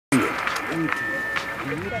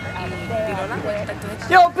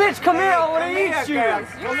Yo, bitch, come here. I want to eat you.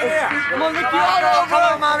 Come here. I'm going to lick you all over. Come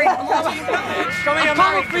on, mommy. Come here, I'm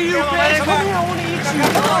coming for you, bitch. Come here. I want to eat you.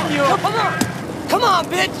 Come on, you. Come on. Come on,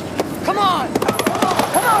 bitch. Come on. Come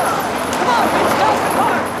on. Come on, bitch. Stop the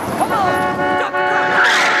car. Come on. Stop the car.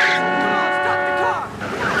 Come on, stop the car.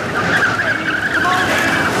 Come on.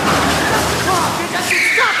 Stop the car, bitch. I said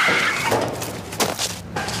stop.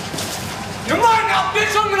 You're mine now,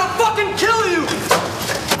 bitch. I'm going to fucking kill you.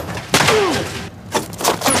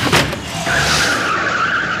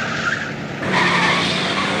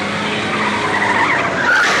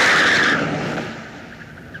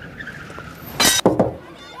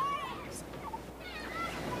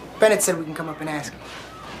 Bennett said we can come up and ask him.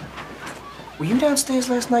 Were you downstairs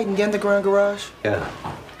last night in the underground garage? Yeah.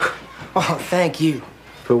 Oh, thank you.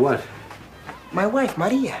 For what? My wife,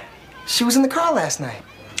 Maria. She was in the car last night.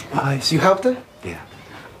 I So you helped her? Yeah.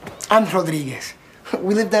 I'm Rodriguez.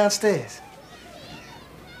 We live downstairs.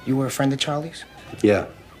 You were a friend of Charlie's? Yeah.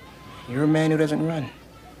 You're a man who doesn't run.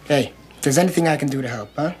 Hey, if there's anything I can do to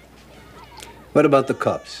help, huh? What about the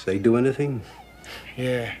cops? They do anything?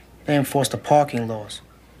 Yeah, they enforce the parking laws.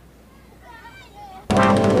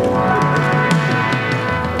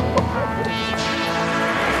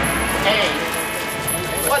 Hey,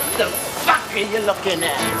 what the fuck are you looking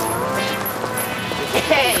at?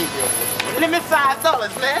 Hey, lend me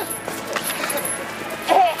 $5, man.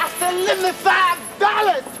 Hey, I said lend me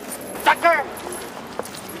 $5, sucker.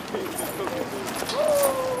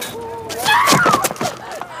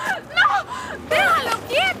 ¡No! ¡Déjalo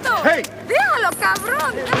quieto! Hey. ¡Déjalo,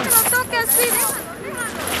 cabrón! ¡No me lo toque así! ¡Déjalo,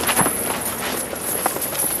 déjalo!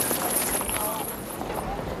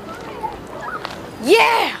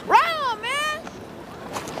 Yeah! Right on, man!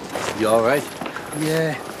 You all right?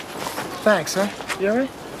 Yeah. Thanks, huh? You all right?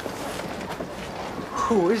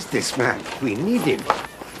 Who is this man? We need him.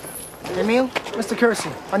 Emil, Mr.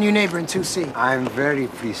 Kersey, our new neighbor in 2C. I'm very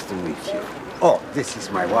pleased to meet you. Oh, this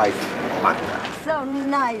is my wife, Magda. So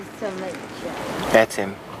nice to meet you. That's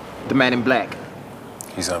him. The man in black.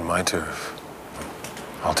 He's on my turf.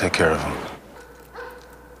 I'll take care of him.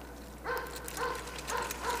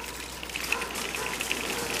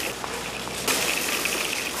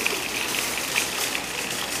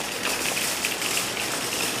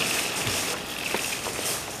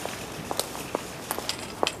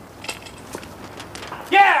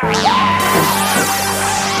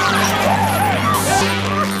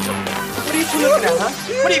 What are you two looking at, huh?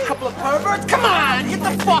 What are you, a couple of perverts? Come on, get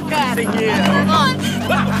the fuck out of here.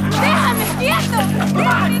 ¡Déjame!